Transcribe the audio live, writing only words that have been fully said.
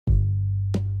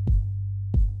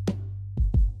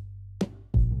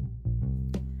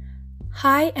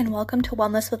Hi, and welcome to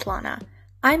Wellness with Lana.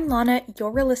 I'm Lana,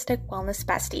 your realistic wellness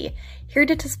bestie, here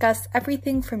to discuss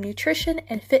everything from nutrition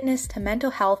and fitness to mental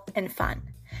health and fun.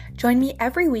 Join me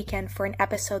every weekend for an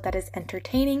episode that is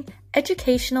entertaining,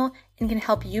 educational, and can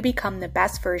help you become the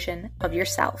best version of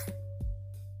yourself.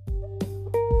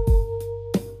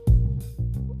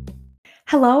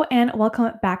 Hello, and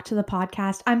welcome back to the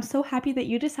podcast. I'm so happy that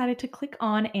you decided to click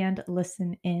on and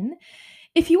listen in.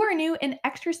 If you are new, an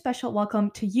extra special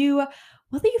welcome to you.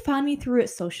 Whether you found me through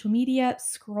social media,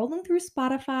 scrolling through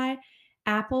Spotify,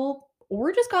 Apple,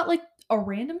 or just got like a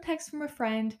random text from a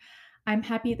friend, I'm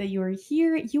happy that you are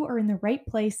here. You are in the right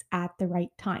place at the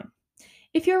right time.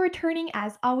 If you're returning,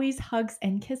 as always, hugs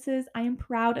and kisses. I am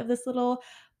proud of this little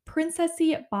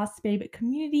princessy boss babe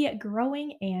community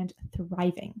growing and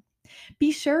thriving.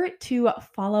 Be sure to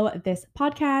follow this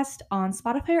podcast on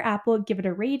Spotify or Apple. Give it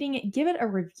a rating, give it a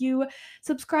review,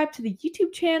 subscribe to the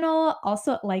YouTube channel,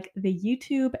 also like the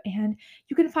YouTube, and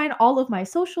you can find all of my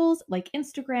socials like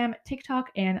Instagram,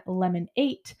 TikTok, and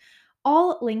Lemon8,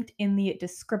 all linked in the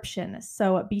description.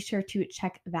 So be sure to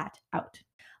check that out.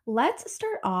 Let's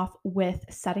start off with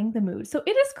setting the mood. So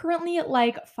it is currently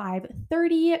like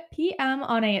 5:30 p.m.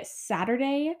 on a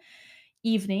Saturday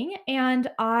evening,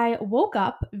 and I woke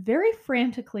up very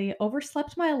frantically,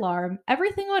 overslept my alarm,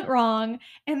 everything went wrong,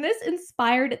 and this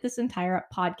inspired this entire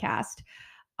podcast.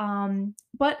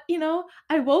 But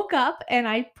I woke up and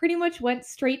I pretty much went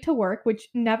straight to work, which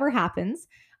never happens.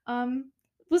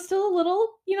 Was still a little,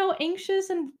 anxious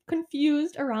and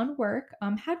confused around work.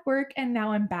 Had work and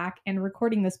now I'm back and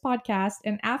recording this podcast.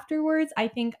 And afterwards, I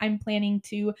think I'm planning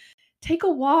to take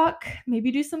a walk, maybe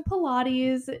do some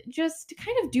Pilates, just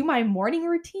kind of do my morning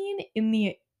routine in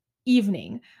the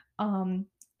evening.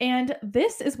 And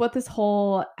this is what this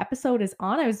whole episode is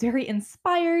on. I was very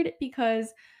inspired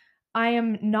because I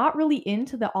am not really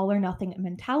into the all or nothing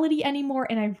mentality anymore,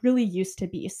 and I really used to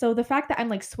be. So the fact that I'm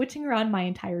like switching around my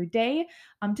entire day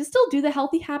to still do the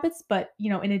healthy habits, but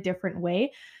in a different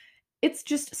way, it's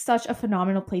just such a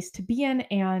phenomenal place to be in,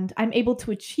 and I'm able to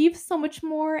achieve so much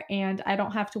more, and I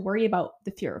don't have to worry about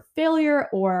the fear of failure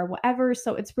or whatever.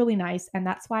 So it's really nice, and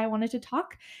that's why I wanted to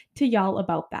talk to y'all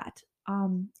about that.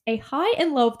 A high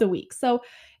and low of the week. So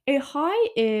a high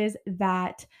is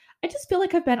that I just feel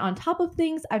like I've been on top of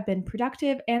things, I've been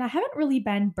productive, and I haven't really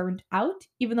been burnt out,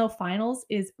 even though finals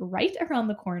is right around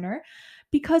the corner,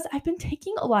 because I've been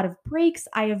taking a lot of breaks.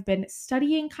 I have been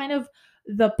studying kind of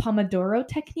the Pomodoro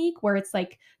technique, where it's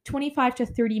like 25 to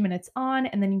 30 minutes on,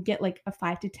 and then you get like a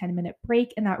 5 to 10 minute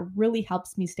break, and that really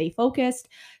helps me stay focused.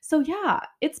 So yeah,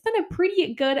 it's been a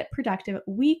pretty good productive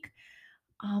week.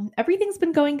 Everything's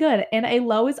been going good, and a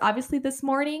low is obviously this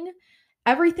morning.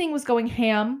 Everything was going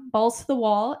ham, balls to the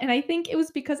wall, and I think it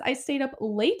was because I stayed up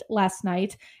late last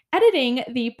night editing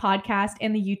the podcast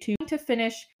and the YouTube to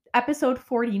finish episode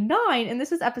 49, and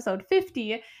this is episode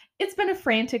 50. It's been a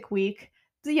frantic week.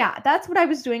 So yeah, that's what I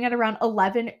was doing at around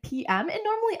 11 p.m. And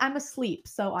normally I'm asleep.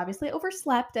 So obviously I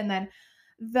overslept, and then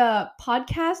the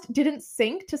podcast didn't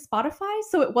sync to Spotify,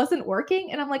 so it wasn't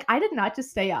working. And I'm like, I did not just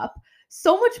stay up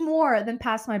so much more than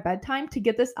past my bedtime to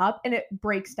get this up, and it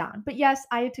breaks down. But yes,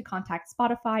 I had to contact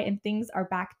Spotify and things are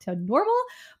back to normal.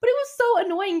 But it was so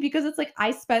annoying because it's like I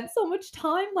spent so much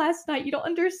time last night. You don't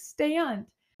understand.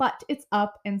 But it's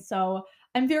up, and so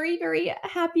I'm very, very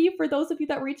happy for those of you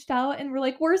that reached out and were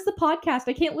like, where's the podcast?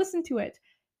 I can't listen to it.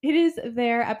 It is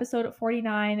there. Episode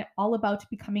 49, all about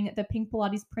becoming the Pink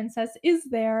Pilates princess, is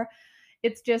there.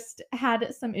 It's just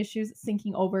had some issues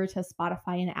syncing over to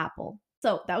Spotify and Apple.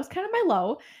 So that was kind of my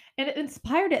low. And it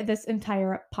inspired this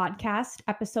entire podcast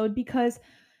episode because,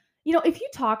 if you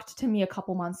talked to me a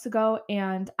couple months ago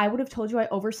and I would have told you I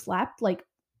overslept like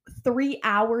 3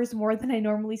 hours more than I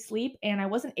normally sleep, and I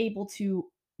wasn't able to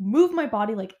move my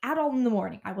body like at all in the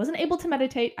morning. I wasn't able to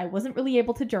meditate. I wasn't really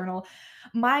able to journal.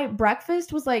 My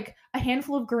breakfast was like a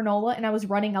handful of granola, and I was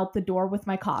running out the door with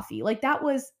my coffee. Like that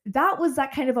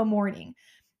kind of a morning.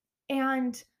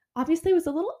 And obviously I was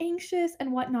a little anxious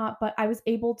and whatnot, but I was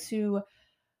able to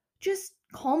just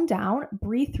calm down,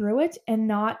 breathe through it, and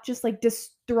not just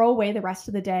throw away the rest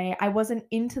of the day. I wasn't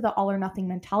into the all or nothing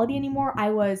mentality anymore.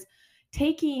 I was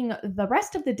taking the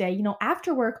rest of the day,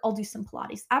 after work, I'll do some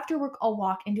Pilates. After work, I'll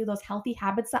walk and do those healthy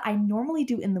habits that I normally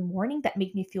do in the morning that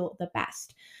make me feel the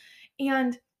best.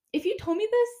 And if you told me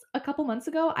this a couple months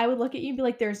ago, I would look at you and be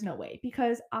like, there's no way,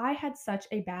 because I had such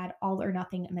a bad all or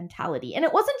nothing mentality. And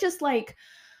it wasn't just like,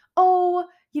 oh,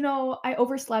 I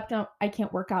overslept and I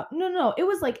can't work out. No, no, it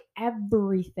was like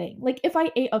everything. Like if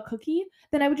I ate a cookie,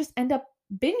 then I would just end up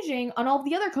binging on all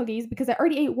the other cookies because I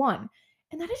already ate one.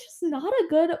 And that is just not a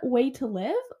good way to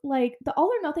live. Like the all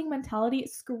or nothing mentality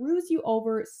screws you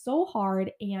over so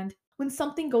hard. And when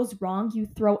something goes wrong, you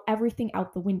throw everything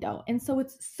out the window. And so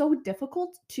it's so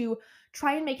difficult to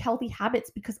try and make healthy habits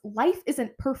because life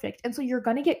isn't perfect. And so you're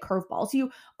going to get curveballs.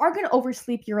 You are going to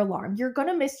oversleep your alarm. You're going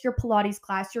to miss your Pilates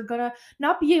class. You're going to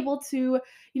not be able to,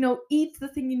 eat the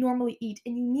thing you normally eat.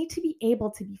 And you need to be able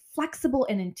to be flexible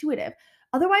and intuitive.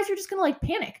 Otherwise, you're just going to like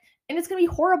panic and it's going to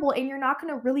be horrible and you're not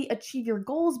going to really achieve your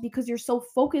goals because you're so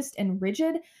focused and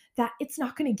rigid that it's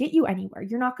not going to get you anywhere.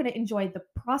 You're not going to enjoy the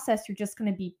process. You're just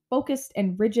going to be focused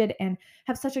and rigid and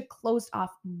have such a closed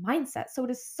off mindset. So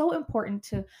it is so important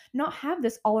to not have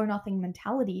this all or nothing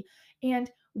mentality.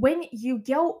 And when you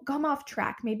come off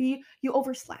track, maybe you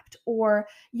overslept or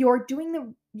you're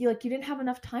doing you didn't have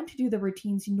enough time to do the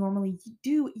routines you normally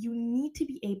do, you need to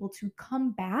be able to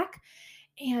come back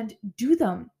and do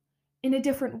them in a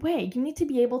different way. You need to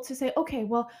be able to say, okay,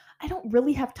 well, I don't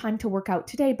really have time to work out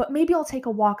today, but maybe I'll take a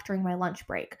walk during my lunch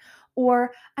break.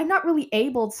 Or I'm not really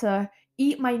able to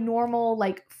eat my normal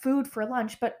like food for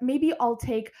lunch, but maybe I'll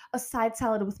take a side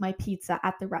salad with my pizza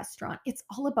at the restaurant. It's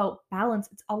all about balance.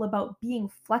 It's all about being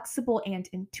flexible and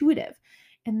intuitive.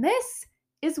 And this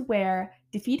is where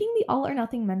defeating the all or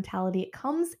nothing mentality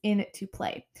comes into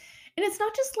play. And it's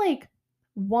not just like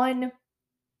one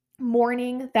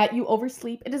morning that you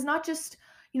oversleep. It is not just,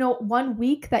 one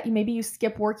week that you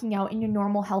skip working out in your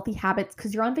normal healthy habits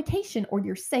because you're on vacation or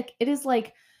you're sick. It is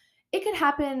like it could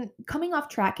happen, coming off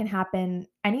track can happen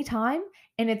anytime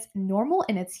and it's normal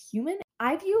and it's human.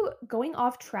 I view going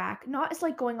off track not as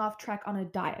like going off track on a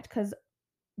diet because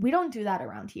we don't do that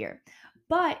around here.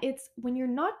 But it's when you're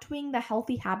not doing the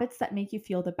healthy habits that make you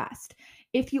feel the best.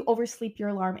 If you oversleep your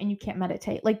alarm and you can't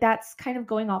meditate, like that's kind of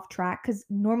going off track because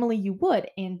normally you would,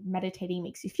 and meditating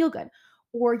makes you feel good.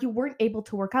 Or you weren't able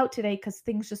to work out today because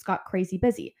things just got crazy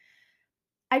busy.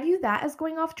 I view that as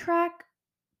going off track,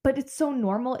 but it's so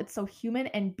normal, it's so human,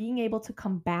 and being able to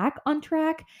come back on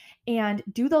track and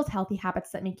do those healthy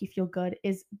habits that make you feel good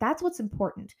is that's what's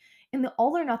important. And the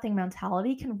all or nothing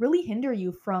mentality can really hinder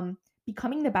you from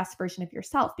becoming the best version of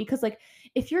yourself because like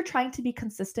if you're trying to be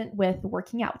consistent with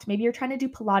working out, maybe you're trying to do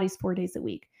Pilates 4 days a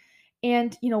week.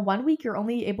 And one week you're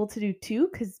only able to do 2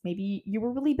 cuz maybe you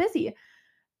were really busy.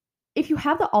 If you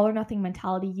have the all or nothing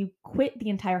mentality, you quit the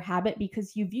entire habit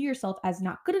because you view yourself as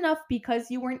not good enough because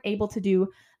you weren't able to do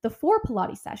the 4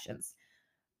 Pilates sessions.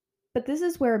 But this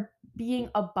is where being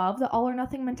above the all or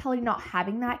nothing mentality, not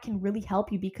having that can really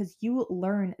help you because you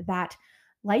learn that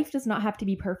life does not have to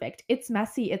be perfect. It's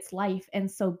messy, it's life. And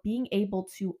so being able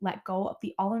to let go of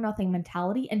the all or nothing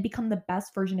mentality and become the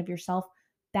best version of yourself,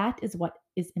 that is what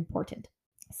is important.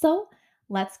 So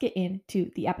let's get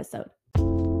into the episode.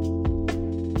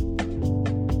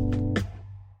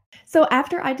 So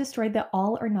after I destroyed the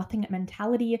all or nothing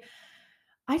mentality,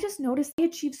 I just noticed I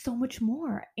achieved so much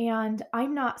more. And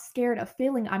I'm not scared of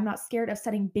failing. I'm not scared of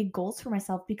setting big goals for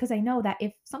myself because I know that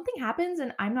if something happens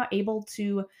and I'm not able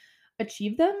to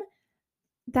achieve them,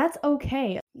 that's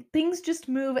okay. Things just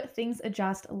move, things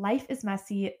adjust. Life is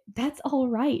messy. That's all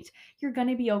right. You're going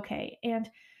to be okay. And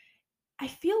I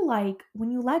feel like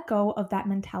when you let go of that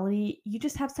mentality, you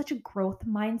just have such a growth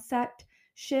mindset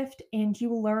shift and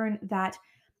you learn that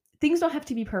things don't have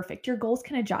to be perfect. Your goals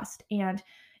can adjust and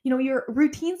your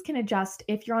routines can adjust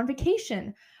if you're on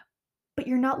vacation, but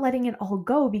you're not letting it all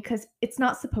go because it's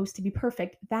not supposed to be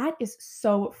perfect. That is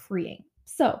so freeing.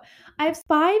 So, I have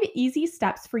 5 easy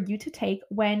steps for you to take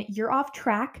when you're off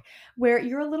track, where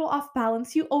you're a little off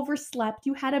balance, you overslept,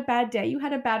 you had a bad day, you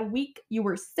had a bad week, you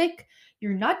were sick,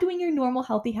 you're not doing your normal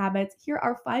healthy habits. Here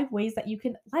are 5 ways that you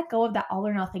can let go of that all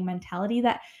or nothing mentality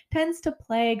that tends to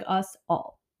plague us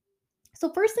all.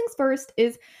 So, first things first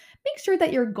is make sure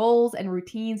that your goals and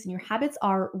routines and your habits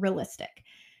are realistic.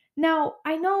 Now,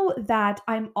 I know that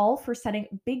I'm all for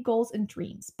setting big goals and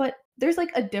dreams, but there's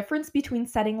like a difference between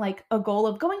setting like a goal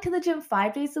of going to the gym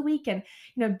 5 days a week and,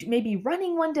 maybe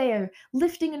running one day or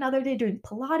lifting another day, doing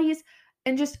Pilates,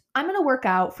 and just I'm going to work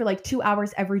out for like 2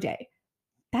 hours every day.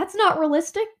 That's not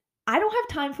realistic. I don't have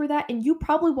time for that, and you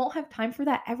probably won't have time for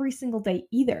that every single day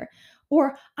either.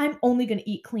 Or I'm only going to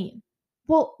eat clean.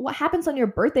 Well, what happens on your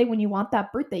birthday when you want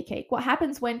that birthday cake? What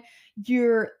happens when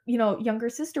your, younger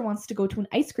sister wants to go to an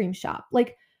ice cream shop?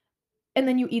 Like, and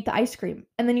then you eat the ice cream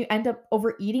and then you end up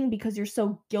overeating because you're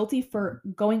so guilty for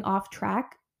going off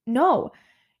track? No,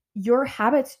 your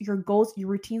habits, your goals, your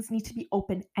routines need to be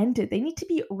open ended. They need to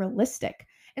be realistic.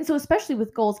 And so, especially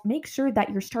with goals, make sure that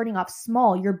you're starting off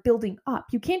small, you're building up.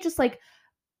 You can't just like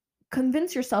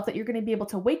convince yourself that you're going to be able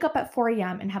to wake up at 4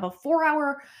 a.m. and have a 4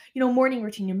 hour, morning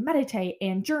routine. You meditate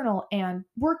and journal and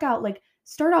work out. Like,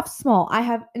 Start off small. I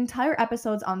have entire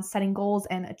episodes on setting goals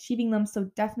and achieving them, so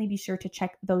definitely be sure to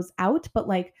check those out. But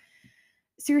like,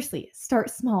 seriously, start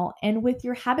small. And with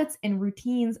your habits and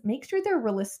routines, make sure they're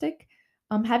realistic.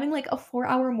 Having like a 4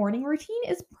 hour morning routine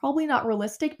is probably not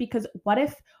realistic because what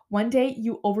if one day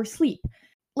you oversleep?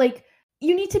 Like,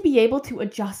 you need to be able to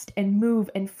adjust and move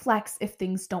and flex if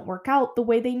things don't work out the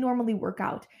way they normally work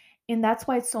out. And that's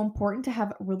why it's so important to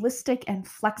have realistic and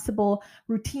flexible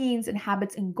routines and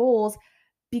habits and goals,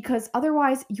 because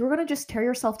otherwise you're going to just tear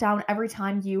yourself down every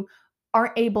time you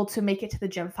aren't able to make it to the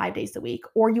gym 5 days a week,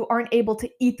 or you aren't able to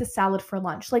eat the salad for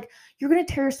lunch. Like, you're going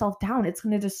to tear yourself down. It's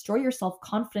going to destroy your self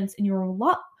confidence, and you're a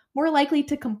lot more likely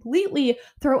to completely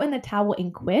throw in the towel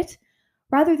and quit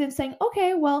rather than saying,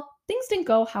 okay, well, things didn't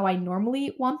go how I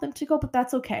normally want them to go, but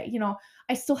that's okay.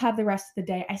 I still have the rest of the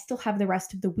day, I still have the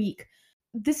rest of the week.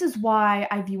 This is why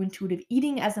I view intuitive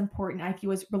eating as important. I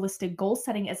view as realistic goal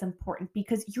setting as important,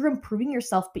 because you're improving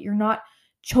yourself, but you're not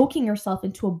choking yourself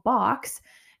into a box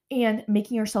and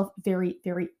making yourself very,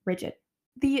 very rigid.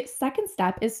 The second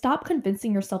step is stop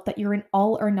convincing yourself that you're an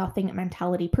all or nothing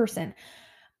mentality person.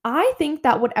 I think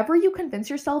that whatever you convince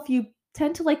yourself, you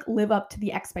tend to like live up to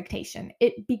the expectation.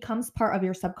 It becomes part of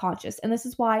your subconscious. And this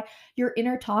is why your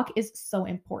inner talk is so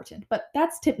important. But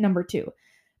that's tip number two.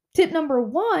 Tip number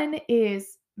one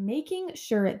is making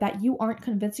sure that you aren't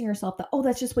convincing yourself that, oh,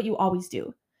 that's just what you always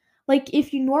do. Like,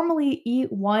 if you normally eat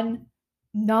one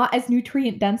not as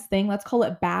nutrient dense thing, let's call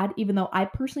it bad, even though I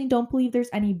personally don't believe there's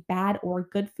any bad or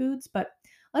good foods, but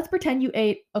let's pretend you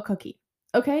ate a cookie.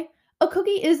 Okay? A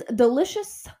cookie is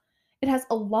delicious. It has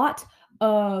a lot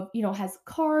of, has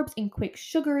carbs and quick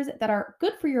sugars that are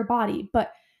good for your body,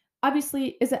 but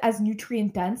obviously, is it as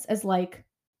nutrient dense as like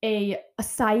a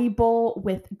acai bowl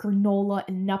with granola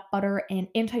and nut butter and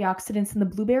antioxidants in the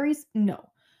blueberries? No.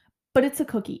 But it's a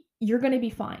cookie. You're going to be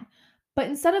fine. But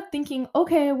instead of thinking,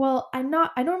 okay, well, I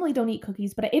normally don't eat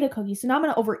cookies, but I ate a cookie, so now I'm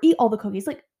going to overeat all the cookies.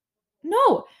 Like,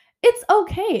 no, it's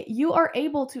okay. You are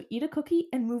able to eat a cookie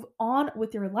and move on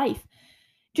with your life.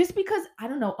 Just because, I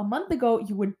don't know, a month ago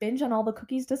you would binge on all the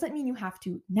cookies doesn't mean you have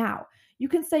to now. You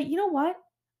can say, you know what?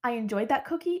 I enjoyed that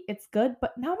cookie. It's good,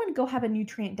 but now I'm going to go have a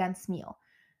nutrient dense meal.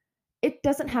 It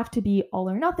doesn't have to be all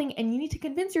or nothing. And you need to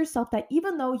convince yourself that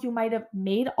even though you might have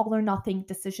made all or nothing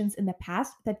decisions in the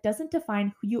past, that doesn't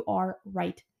define who you are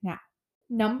right now.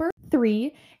 Number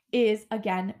three is,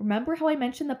 again, remember how I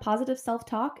mentioned the positive self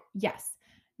talk? Yes,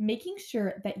 making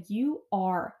sure that you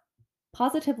are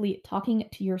positively talking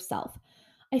to yourself.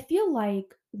 I feel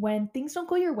like when things don't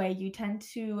go your way, you tend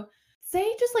to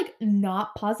say just like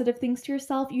not positive things to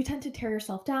yourself. You tend to tear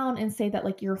yourself down and say that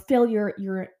like you're a failure,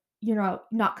 you're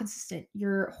not consistent,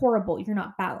 you're horrible, you're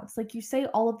not balanced. Like, you say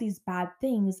all of these bad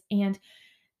things, and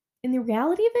the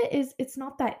reality of it is it's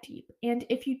not that deep. And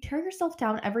if you tear yourself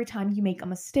down every time you make a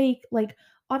mistake, like,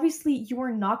 obviously you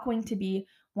are not going to be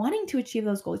wanting to achieve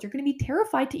those goals. You're going to be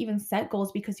terrified to even set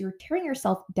goals because you're tearing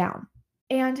yourself down.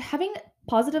 And having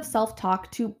positive self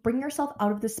talk to bring yourself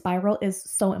out of the spiral is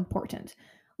so important.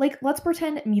 Like, let's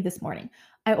pretend me this morning.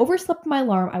 I overslept my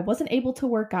alarm. I wasn't able to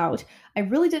work out. I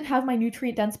really didn't have my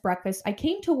nutrient dense breakfast. I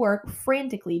came to work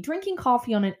frantically, drinking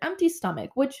coffee on an empty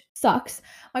stomach, which sucks.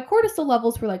 My cortisol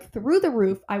levels were like through the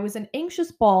roof. I was an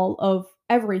anxious ball of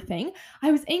everything.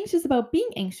 I was anxious about being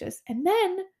anxious. And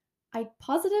then I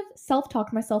positive self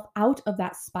talk myself out of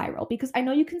that spiral, because I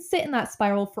know you can sit in that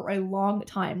spiral for a long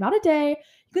time, not a day.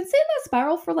 You can sit in that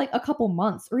spiral for like a couple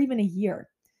months or even a year.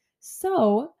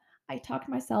 So I talk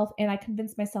to myself and I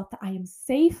convince myself that I am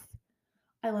safe.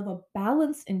 I live a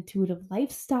balanced, intuitive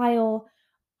lifestyle.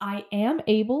 I am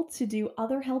able to do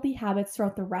other healthy habits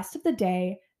throughout the rest of the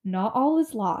day. Not all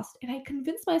is lost. And I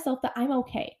convince myself that I'm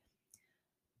okay.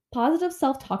 Positive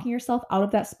self talking yourself out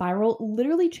of that spiral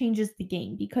literally changes the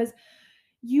game, because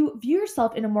you view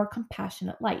yourself in a more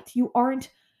compassionate light. You aren't,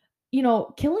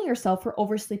 killing yourself for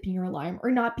oversleeping your alarm,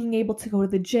 or not being able to go to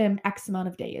the gym X amount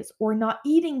of days, or not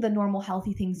eating the normal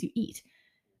healthy things you eat.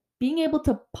 Being able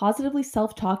to positively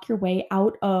self talk your way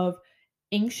out of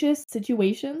anxious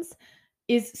situations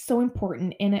is so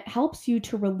important, and it helps you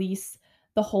to release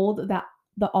the hold that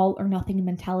the all or nothing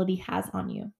mentality has on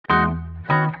you.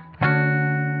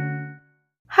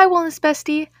 Hi, Wellness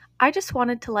Bestie. I just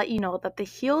wanted to let you know that the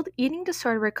Healed Eating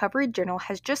Disorder Recovery Journal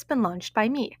has just been launched by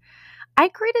me. I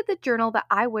created the journal that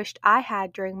I wished I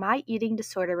had during my eating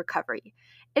disorder recovery.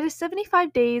 It is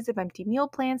 75 days of empty meal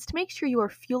plans to make sure you are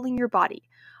fueling your body,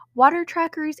 water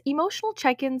trackers, emotional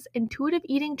check ins, intuitive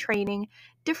eating training,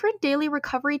 different daily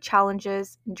recovery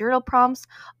challenges, and journal prompts,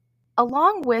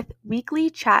 along with weekly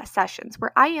chat sessions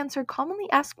where I answer commonly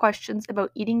asked questions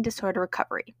about eating disorder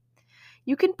recovery.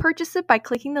 You can purchase it by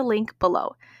clicking the link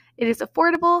below. It is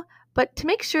affordable, but to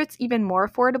make sure it's even more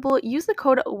affordable, use the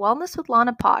code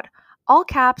WellnessWithLanaPod, all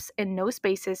caps and no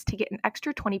spaces, to get an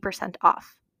extra 20%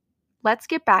 off. Let's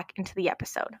get back into the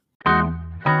episode.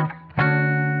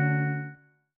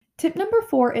 Tip number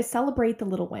 4 is celebrate the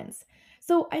little wins.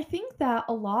 So I think that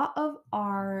a lot of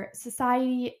our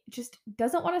society just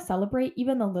doesn't want to celebrate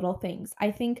even the little things. I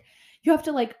think you have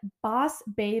to like boss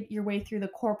babe your way through the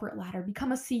corporate ladder,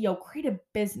 become a CEO, create a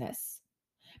business,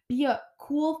 be a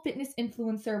cool fitness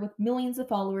influencer with millions of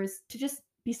followers to just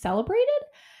be celebrated.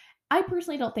 I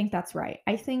personally don't think that's right.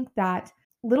 I think that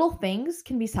little things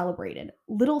can be celebrated,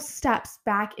 little steps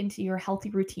back into your healthy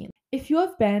routine. If you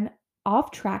have been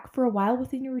off track for a while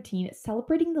within your routine,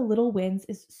 celebrating the little wins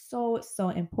is so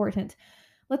important.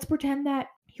 Let's pretend that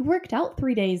you worked out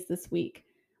 3 days this week.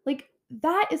 Like,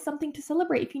 that is something to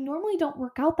celebrate. If you normally don't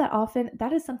work out that often,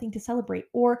 that is something to celebrate.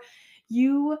 Or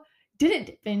you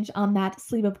didn't binge on that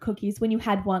sleeve of cookies when you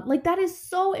had one. Like, that is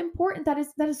so important. That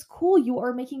is cool. You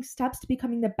are making steps to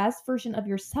becoming the best version of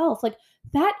yourself. Like,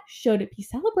 that should be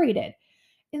celebrated.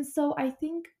 And so I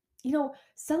think,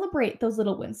 celebrate those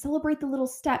little wins, celebrate the little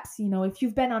steps. If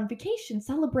you've been on vacation,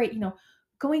 celebrate,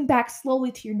 going back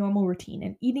slowly to your normal routine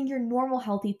and eating your normal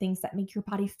healthy things that make your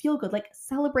body feel good. Like,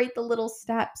 celebrate the little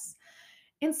steps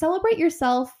and celebrate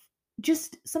yourself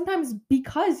just sometimes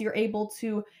because you're able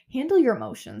to handle your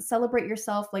emotions. Celebrate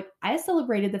yourself. Like, I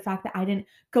celebrated the fact that I didn't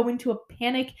go into a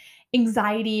panic,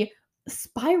 anxiety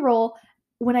spiral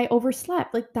when I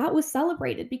overslept. Like, that was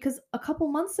celebrated because a couple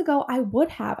months ago I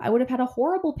would have had a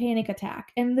horrible panic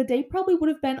attack and the day probably would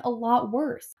have been a lot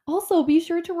worse. Also, be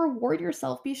sure to reward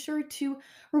yourself. Be sure to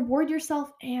reward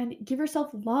yourself and give yourself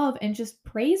love and just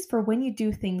praise for when you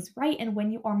do things right and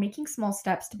when you are making small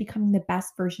steps to becoming the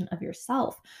best version of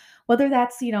yourself. Whether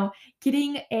that's,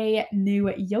 getting a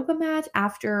new yoga mat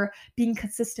after being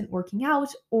consistent working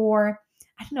out, or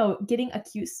I don't know, getting a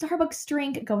cute Starbucks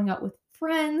drink, going out with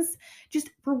friends.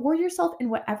 Just reward yourself in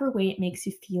whatever way it makes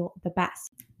you feel the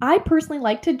best. I personally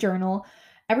like to journal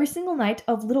every single night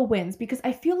of little wins because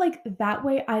I feel like that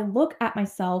way I look at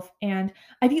myself and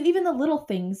I view even the little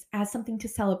things as something to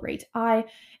celebrate. I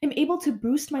am able to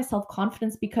boost my self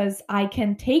confidence because I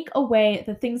can take away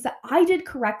the things that I did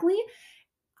correctly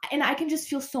and I can just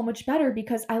feel so much better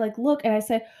because I like look and I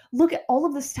say, look at all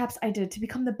of the steps I did to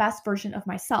become the best version of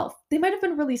myself. They might have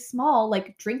been really small,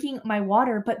 like drinking my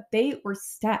water, but they were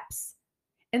steps,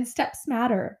 and steps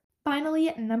matter.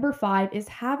 Finally, number 5 is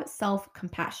have self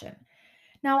compassion.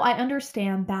 Now, I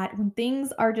understand that when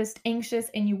things are just anxious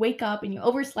and you wake up and you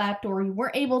overslept, or you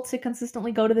weren't able to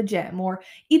consistently go to the gym or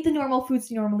eat the normal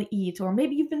foods you normally eat, or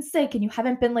maybe you've been sick and you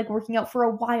haven't been like working out for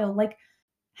a while, like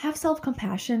have self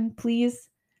compassion, please.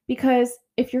 Because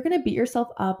if you're going to beat yourself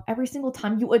up every single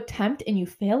time you attempt and you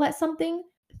fail at something,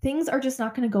 things are just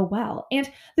not going to go well. And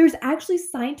there's actually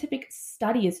scientific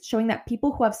studies showing that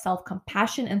people who have self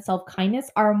compassion and self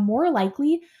kindness are more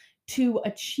likely to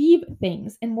achieve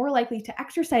things and more likely to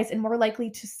exercise and more likely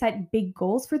to set big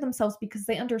goals for themselves because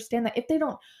they understand that if they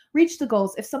don't reach the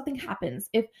goals, if something happens,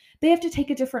 if they have to take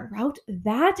a different route,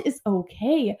 that is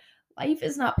okay. Life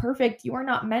is not perfect. You are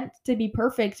not meant to be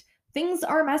perfect. Things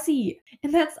are messy,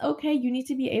 and that's okay. You need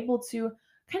to be able to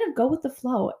kind of go with the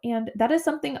flow. And that is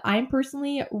something I'm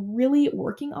personally really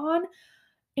working on.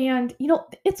 And,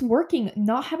 it's working,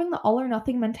 not having the all or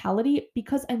nothing mentality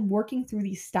because I'm working through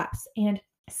these steps and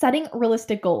setting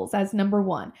realistic goals as number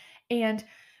 1. And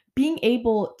being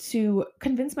able to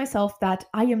convince myself that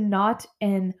I am not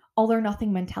an all or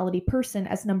nothing mentality person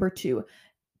as number 2,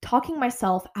 talking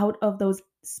myself out of those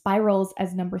spirals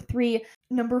as number 3.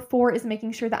 Number 4 is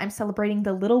making sure that I'm celebrating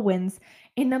the little wins.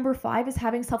 And number 5 is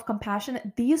having self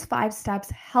compassion. These 5 steps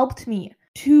helped me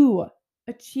to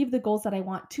achieve the goals that I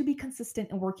want, to be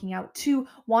consistent in working out, to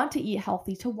want to eat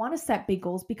healthy, to want to set big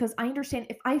goals, because I understand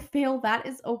if I fail, that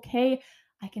is okay.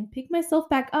 I can pick myself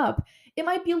back up. It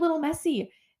might be a little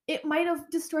messy. It might have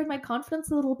destroyed my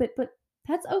confidence a little bit, but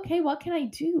that's okay. What can I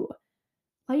do?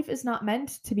 Life is not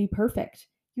meant to be perfect.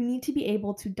 You need to be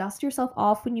able to dust yourself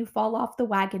off when you fall off the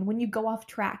wagon, when you go off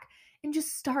track, and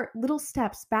just start little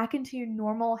steps back into your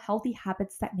normal, healthy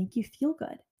habits that make you feel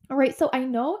good. All right, so I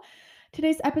know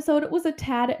today's episode was a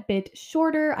tad bit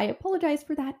shorter. I apologize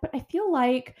for that, but I feel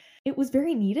like it was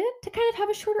very needed to kind of have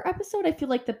a shorter episode. I feel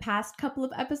like the past couple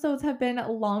of episodes have been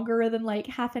longer than like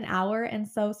half an hour. And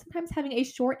so sometimes having a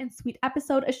short and sweet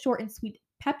episode, a short and sweet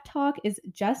pep talk is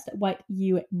just what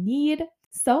you need.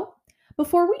 So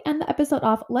before we end the episode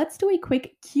off, let's do a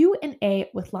quick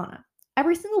Q&A with Lana.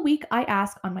 Every single week, I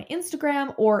ask on my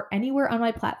Instagram or anywhere on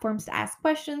my platforms to ask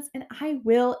questions, and I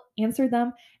will answer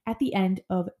them at the end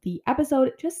of the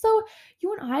episode, just so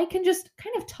you and I can just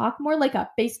kind of talk more like a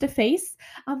face to face.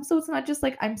 So it's not just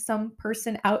like I'm some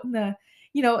person out in the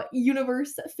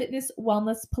universe, fitness,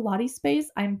 wellness, Pilates space.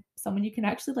 I'm someone you can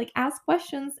actually like ask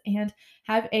questions and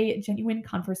have a genuine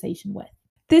conversation with.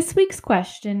 This week's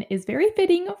question is very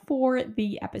fitting for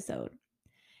the episode.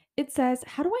 It says,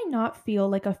 how do I not feel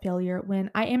like a failure when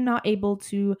I am not able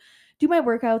to do my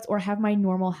workouts or have my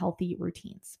normal healthy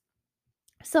routines?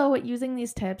 So, using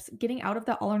these tips, getting out of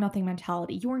the all or nothing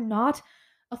mentality, you are not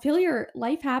a failure.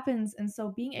 Life happens. And so,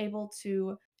 being able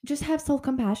to just have self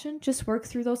compassion, just work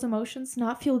through those emotions,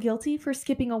 not feel guilty for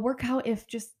skipping a workout if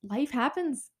just life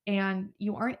happens and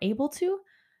you aren't able to,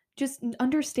 just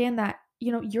understand that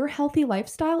your healthy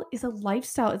lifestyle is a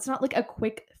lifestyle. It's not like a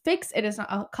quick fix. It is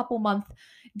not a couple month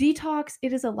detox.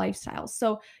 It is a lifestyle.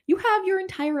 So you have your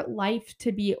entire life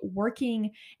to be working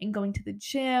and going to the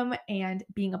gym and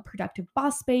being a productive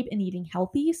boss babe and eating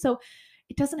healthy. So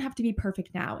it doesn't have to be perfect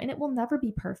now, and it will never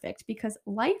be perfect because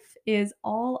life is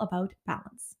all about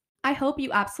balance. I hope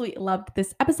you absolutely loved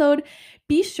this episode.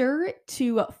 Be sure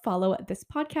to follow this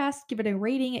podcast, give it a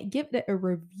rating, give it a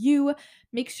review.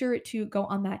 Make sure to go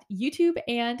on that YouTube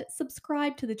and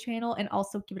subscribe to the channel, and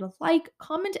also give it a like.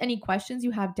 Comment any questions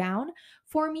you have down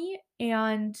for me,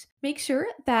 and make sure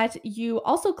that you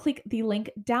also click the link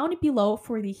down below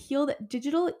for the Healed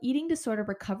Digital Eating Disorder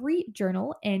Recovery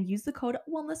Journal and use the code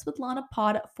Wellness with Lana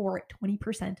Pod for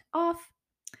 20% off.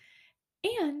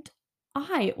 And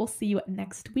I will see you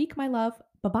next week, my love.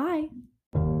 Bye bye.